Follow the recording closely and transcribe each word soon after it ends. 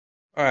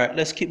All right,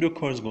 let's keep the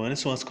recordings going.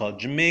 This one's called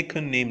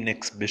Jamaica named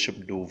next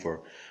Bishop Dover.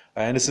 All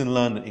right, and it's in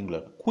London,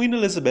 England. Queen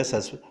Elizabeth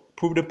has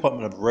approved the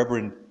appointment of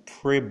Reverend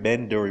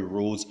Prebendary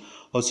Rose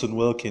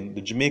Hudson-Wilkin,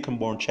 the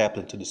Jamaican-born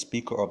chaplain to the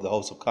Speaker of the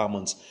House of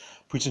Commons,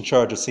 preaching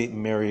charge of St.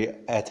 Mary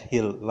at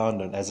Hill,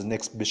 London, as the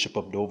next Bishop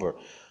of Dover.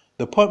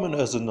 The appointment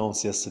was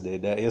announced yesterday.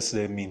 That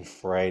yesterday means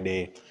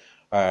Friday.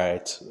 All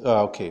right.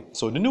 Okay.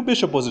 So the new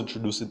bishop was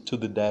introduced to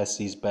the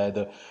diocese by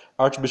the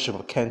Archbishop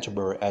of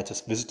Canterbury at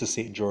his visit to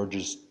St.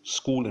 George's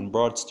School in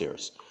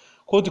Broadstairs.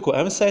 Quote unquote,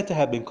 I'm excited to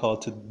have been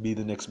called to be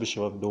the next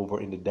Bishop of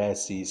Dover in the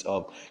Diocese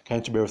of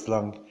Canterbury with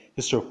long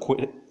history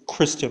of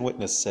Christian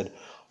witness, said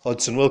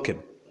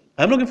Hudson-Wilkin.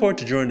 I'm looking forward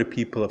to joining the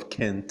people of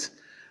Kent,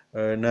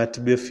 not to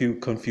be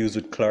confused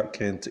with Clark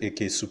Kent,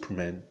 aka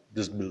Superman,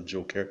 just a little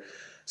joke here,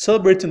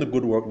 celebrating the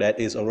good work that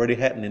is already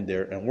happening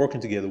there and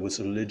working together with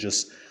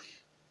religious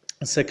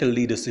and secular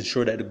leaders to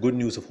ensure that the good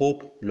news of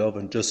hope, love,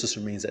 and justice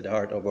remains at the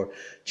heart of our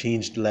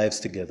changed lives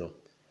together.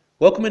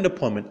 Welcoming the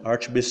appointment,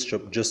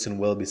 Archbishop Justin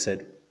Welby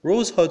said,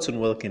 Rose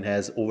Hudson-Wilkin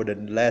has, over the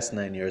last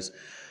 9 years,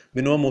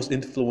 been one of the most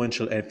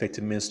influential and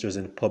effective ministers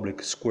in the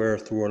public square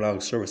through her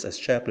long service as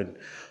chaplain to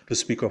the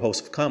Speaker of the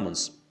House of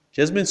Commons. She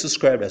has been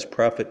described as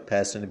prophet,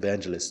 pastor, and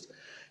evangelist.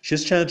 She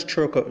has challenged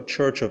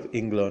Church of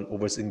England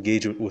over its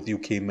engagement with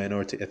UK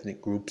minority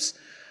ethnic groups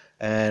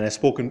and has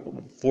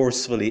spoken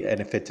forcefully and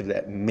effectively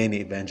at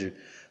many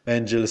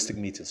evangelistic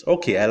meetings.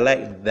 Okay, I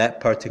like that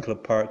particular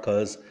part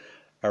because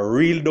I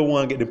really don't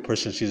want to get the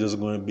impression she's just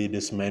going to be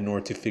this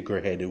minority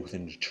figurehead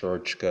within the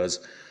church because,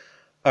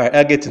 all right,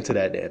 I'll get into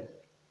that then.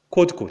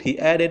 Quote, unquote, he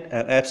added,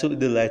 I'm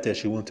absolutely delighted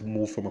she wanted to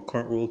move from her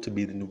current role to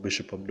be the new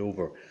Bishop of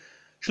Dover.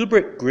 She'll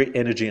bring great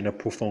energy and a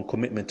profound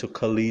commitment to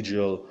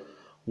collegial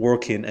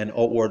working and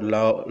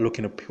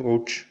outward-looking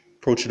approach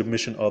to the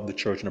mission of the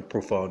church in a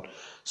profound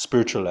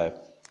spiritual life.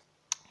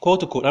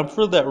 Quote unquote, I'm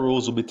thrilled that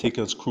Rose will be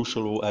taking a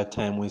crucial role at a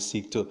time when we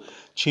seek to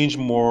change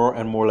more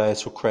and more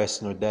lives for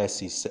Christ in our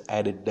diocese,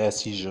 added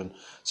Diocesan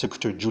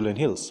Secretary Julian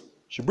Hills.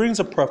 She brings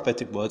a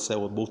prophetic voice that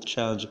will both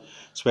challenge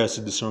aspires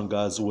to discern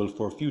God's will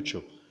for our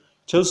future.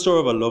 Tell the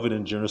story of a loving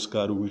and generous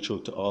God who reaches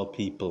out to all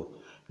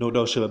people. No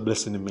doubt she'll be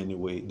blessed in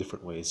many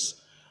different ways.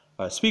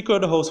 Speaker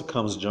of the House of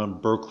Commons John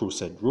Burkrew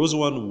said, Rose is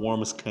one of the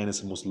warmest, kindest,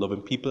 and most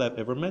loving people I've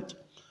ever met.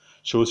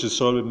 She's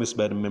sorely missed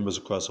by the members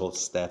across the whole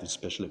staff,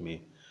 especially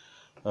me.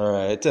 All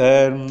right,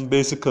 and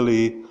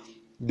basically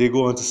they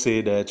go on to say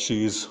that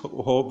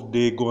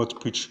they go on to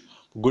preach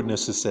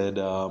goodness. He said,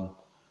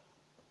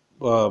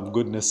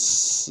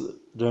 goodness.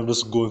 I'm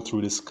just going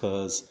through this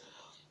because,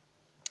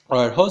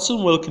 all right,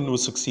 Hudson-Wilkin will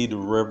succeed the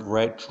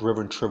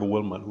Reverend Trevor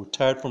Wilmot, who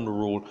retired from the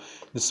role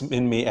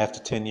in May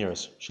after 10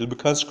 years. She'll be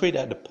consecrated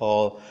at the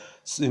Paul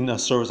in a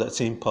service at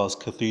St. Paul's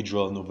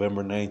Cathedral on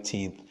November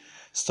 19th,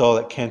 stalled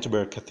at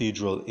Canterbury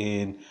Cathedral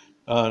in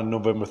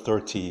November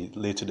 30th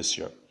later this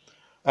year.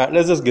 All right,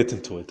 let's just get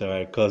into it, all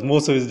right? Because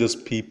most of it is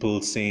just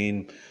people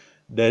saying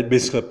that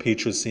basically a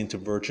patron saint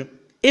of virtue.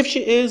 If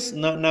she is,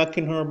 not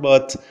knocking her,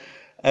 but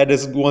I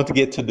just want to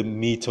get to the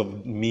meat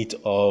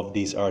of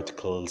these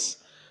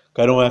articles.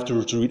 I don't have to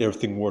read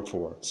everything word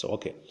for word. So,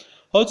 okay.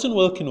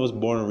 Hudson-Wilkin was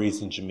born and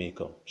raised in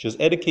Jamaica. She was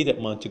educated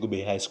at Montego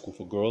Bay High School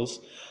for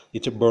Girls,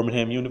 later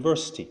Birmingham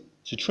University.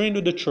 She trained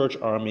with the Church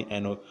Army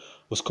and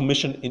was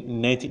commissioned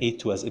in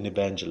 1982 as an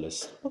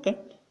evangelist. Okay,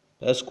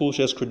 that's cool.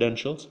 She has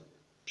credentials.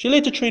 She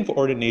later trained for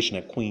ordination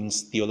at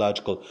Queen's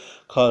Theological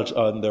College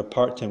on their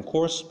part-time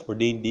course,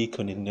 ordained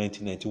deacon in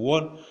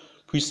 1991,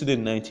 priested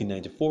in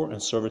 1994,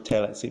 and served a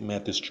title at St.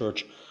 Matthew's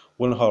Church,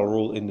 Willenhall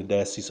Road in the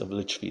Diocese of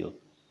Lichfield.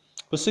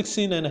 For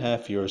 16 and a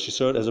half years, she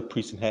served as a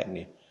priest in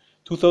Hackney. In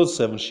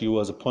 2007, she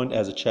was appointed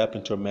as a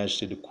chaplain to Her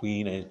Majesty the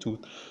Queen, and in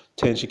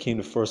 2010, she became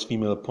the first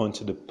female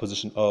appointed to the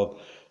position of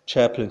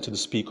chaplain to the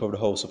Speaker of the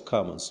House of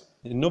Commons.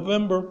 In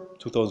November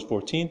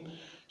 2014,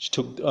 she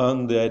took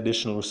on the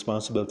additional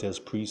responsibility as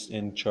priest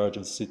in charge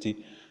of the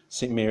city,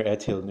 St. Mary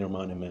at Hill near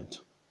Monument.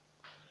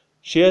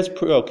 She has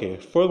further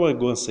I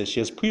go and say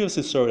she has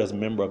previously served as a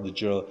member of the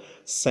General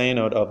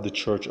Synod of the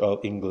Church of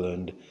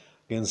England.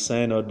 Again,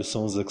 Synod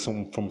sounds like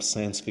something from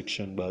science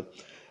fiction, but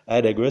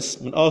I digress.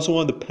 And also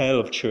on the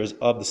panel of chairs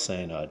of the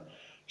Synod.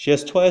 She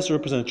has twice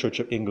represented the Church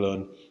of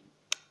England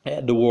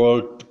at the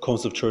World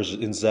Council of Churches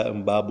in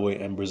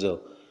Zimbabwe and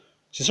Brazil.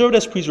 She served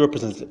as priest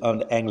representative on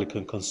the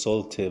Anglican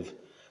Consultative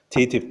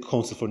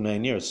Council for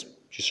 9 years.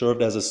 She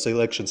served as a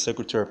selection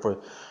secretary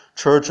for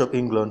Church of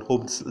England,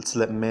 hoping to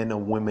select men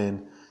and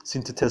women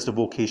seem to test their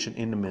vocation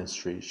in the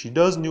ministry. She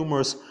does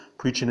numerous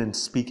preaching and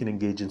speaking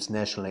engagements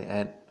nationally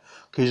and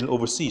occasionally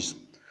overseas.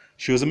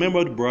 She was a member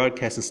of the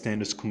Broadcasting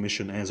Standards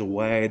Commission and has a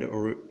wide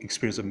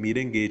experience of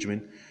media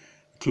engagement,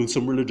 including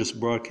some religious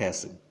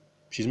broadcasting.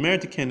 She's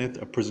married to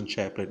Kenneth, a prison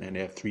chaplain, and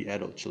they have 3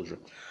 adult children.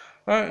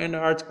 All right, in the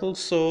article,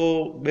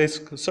 so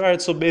basically, I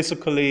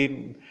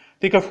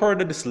think I've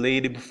heard of this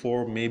lady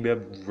before. Maybe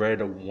I've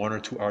read 1 or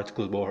 2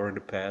 articles about her in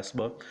the past,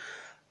 but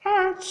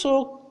alright,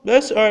 so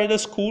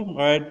that's cool.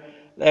 Alright.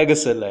 Like I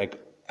said,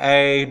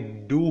 I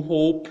do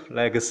hope,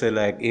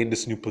 in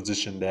this new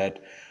position that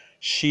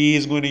she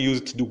is going to use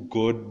it to do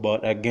good,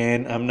 but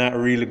again, I'm not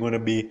really going to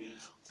be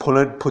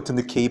putting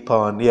the cape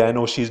on. Yeah, I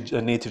know she's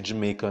a native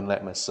Jamaican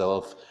like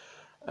myself,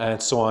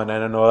 and so on.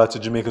 And I know a lot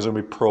of Jamaicans are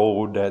gonna be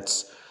proud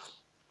that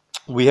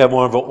we have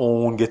one of our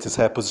own get his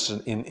high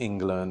position in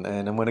England,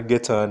 and I'm gonna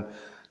get on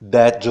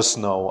that just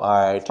now.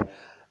 All right,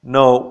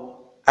 no,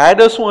 I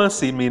just want to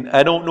see. I mean,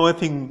 I don't know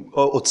anything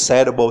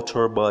outside about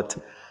her, but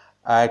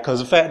I, because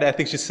the fact that I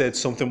think she said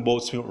something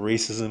about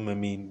racism. I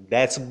mean,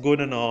 that's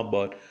good and all,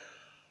 but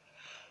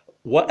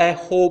what I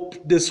hope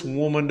this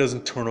woman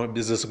doesn't turn out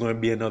is just going to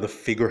be another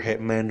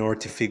figurehead,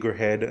 minority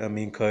figurehead. I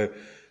mean, 'cause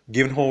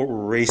given how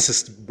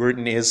racist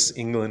Britain is,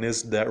 England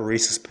is, that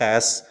racist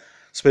past,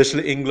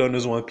 especially England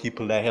is one of the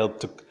people that helped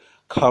to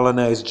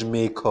colonize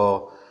Jamaica,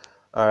 all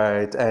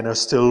right, and are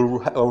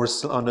still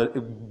under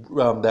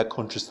that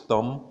country's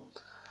thumb,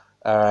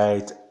 all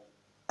right.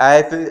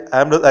 I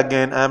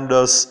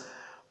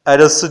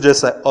just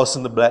suggest that us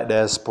in the black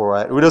diaspora,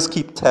 right, we just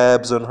keep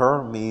tabs on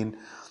her. I mean,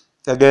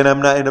 again,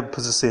 I'm not in a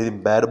position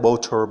saying bad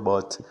about her,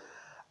 but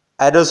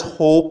I just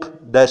hope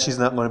that she's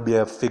not going to be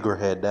a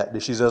figurehead,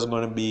 that she's just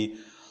going to be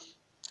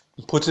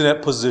put in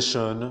that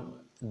position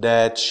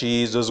that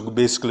she's just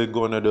basically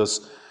going to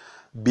just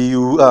be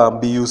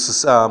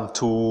used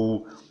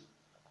to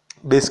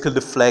basically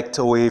deflect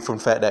away from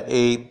the fact that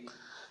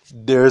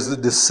there's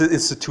this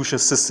institution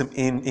system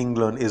in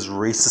England is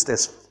racist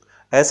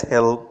as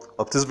hell.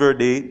 Up to this very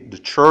day, the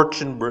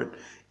church in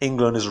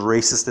England is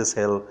racist as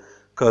hell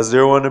because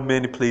they're one of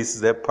many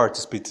places that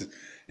participated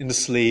in the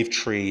slave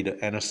trade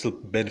and are still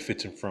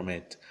benefiting from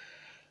it.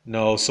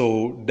 No,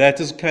 so that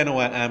is kind of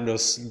why I'm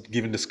just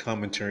giving this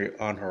commentary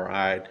on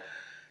her.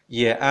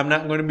 Yeah, I'm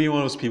not going to be one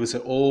of those people who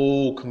say,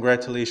 "Oh,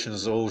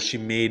 congratulations! Oh, she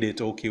made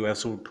it. Okay, we're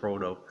so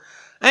proud of."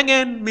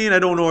 Again, I mean, I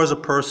don't know her as a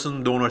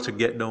person, don't know what to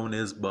get down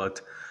is,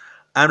 but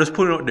I'm just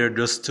putting it out there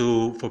just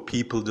to for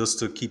people just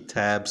to keep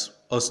tabs.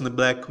 Us in the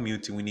black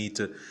community, we need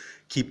to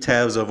keep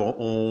tabs of our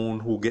own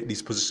who get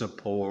these positions of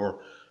power,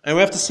 and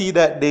we have to see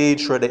that they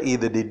try that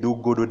either they do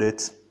good with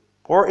it,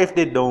 or if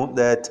they don't,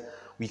 that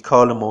we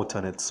call them out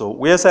on it. So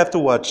we just have to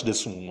watch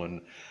this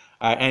one.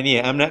 And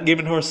yeah, I'm not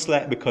giving her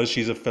slack because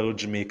she's a fellow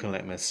Jamaican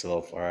like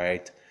myself. All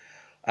right.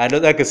 I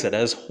don't, like I said,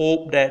 I just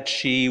hope that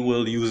she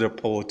will use her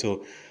power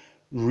to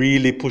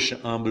really push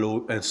the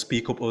envelope and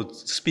speak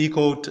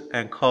out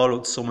and call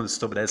out some of the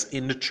stuff that's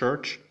in the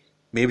church.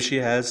 Maybe she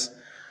has.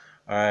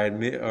 All right,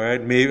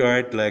 maybe all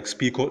right. Like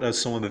speak out as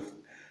some of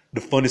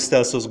the funny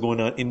stuff that's going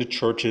on in the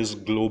churches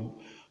in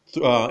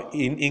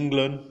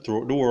England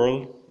throughout the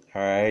world.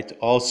 All right.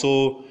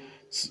 Also,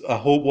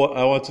 I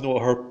want to know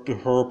what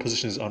her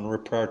position is on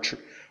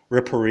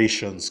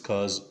reparations,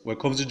 because when it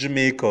comes to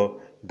Jamaica,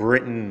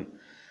 Britain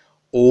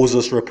owes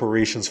us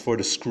reparations for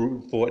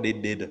for what they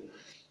did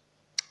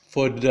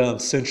for the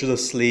centuries of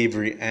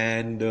slavery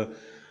and the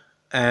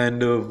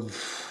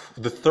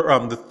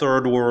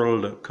third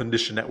world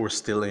condition that we're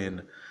still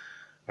in.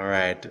 All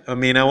right. I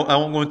mean, I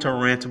won't go into a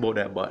rant about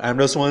that, but I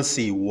just want to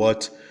see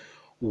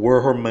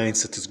where her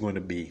mindset is going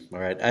to be. All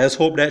right. I just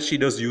hope that she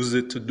does use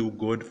it to do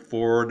good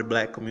for the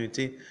black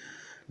community.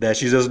 That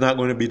she's just not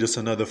going to be just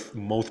another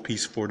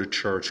mouthpiece for the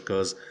church.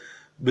 Because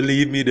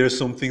believe me, there's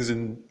some things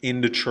in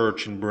the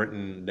church in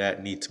Britain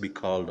that need to be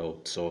called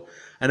out. So,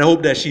 and I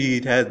hope that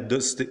she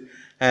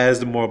has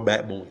the more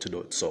backbone to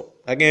do it. So,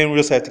 again, we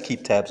just have to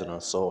keep tabs on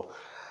her. So,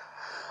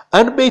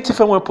 I debate if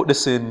I want to put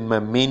this in my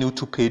main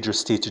YouTube page or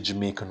stay to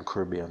Jamaican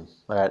Caribbean.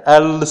 All right,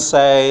 I'll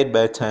decide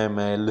by the time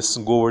I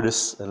go over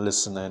this and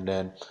listen,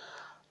 and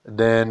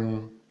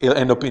then it'll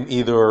end up in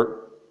either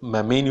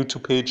my main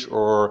YouTube page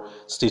or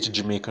stay to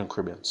Jamaican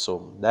Caribbean.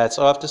 So that's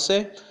all I have to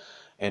say,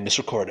 and this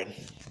recording.